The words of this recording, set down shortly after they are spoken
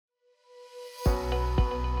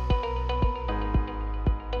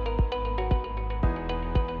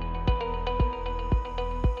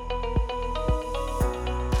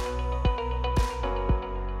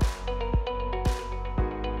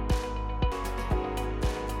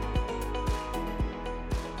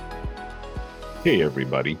Hey,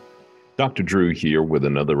 everybody. Dr. Drew here with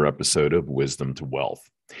another episode of Wisdom to Wealth.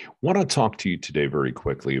 Want to talk to you today very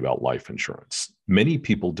quickly about life insurance. Many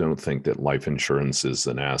people don't think that life insurance is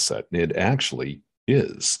an asset. It actually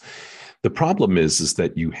is. The problem is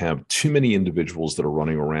that you have too many individuals that are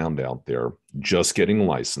running around out there just getting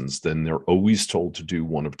licensed, and they're always told to do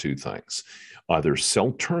one of two things: either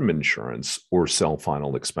sell term insurance or sell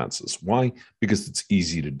final expenses. Why? Because it's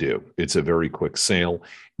easy to do. It's a very quick sale.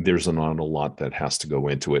 There's not a lot that has to go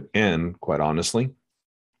into it. And quite honestly,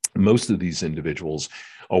 most of these individuals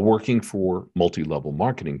are working for multi-level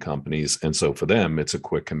marketing companies. And so for them, it's a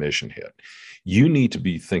quick commission hit. You need to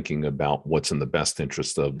be thinking about what's in the best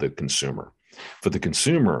interest of the consumer. For the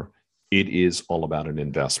consumer, it is all about an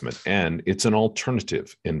investment, and it's an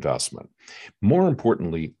alternative investment. More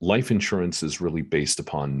importantly, life insurance is really based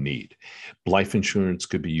upon need. Life insurance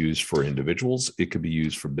could be used for individuals, it could be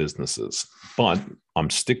used for businesses. But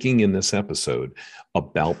I'm sticking in this episode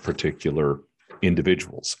about particular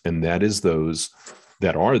individuals, and that is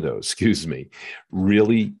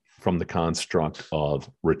really from the construct of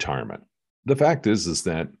retirement. The fact is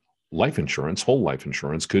that life insurance, whole life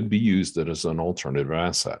insurance, could be used as an alternative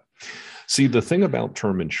asset. See, the thing about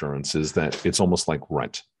term insurance is that it's almost like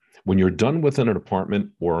rent. When you're done with an apartment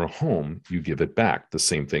or a home, you give it back. The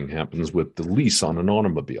same thing happens with the lease on an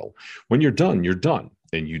automobile. When you're done,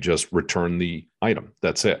 and you just return the item.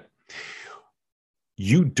 That's it.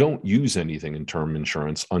 You don't use anything in term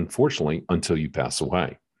insurance, unfortunately, until you pass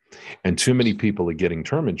away. And too many people are getting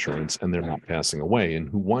term insurance and they're not passing away. And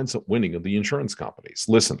who winds up winning are the insurance companies.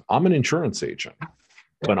 Listen, I'm an insurance agent,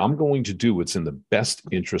 but I'm going to do what's in the best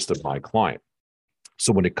interest of my client.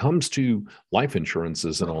 So when it comes to life insurance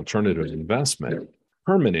as an alternative investment,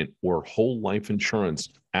 permanent or whole life insurance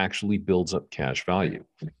actually builds up cash value.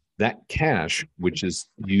 That cash, which is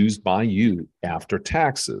used by you after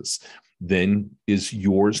taxes, then is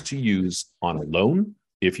yours to use on a loan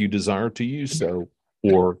if you desire to use so,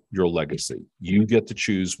 or your legacy. You get to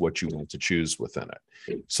choose what you want to choose within it.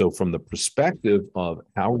 So from the perspective of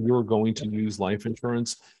how you're going to use life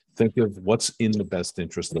insurance, think of what's in the best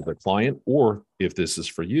interest of the client, or if this is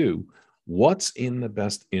for you, what's in the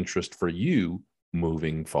best interest for you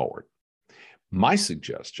moving forward. My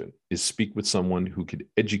suggestion is speak with someone who could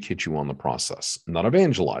educate you on the process, not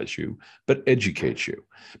evangelize you, but educate you,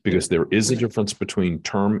 because there is a difference between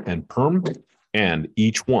term and perm, and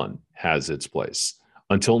each one has its place.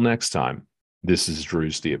 Until next time, this is Drew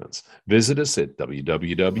Stevens. Visit us at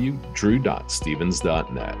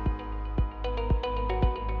www.drew.stevens.net.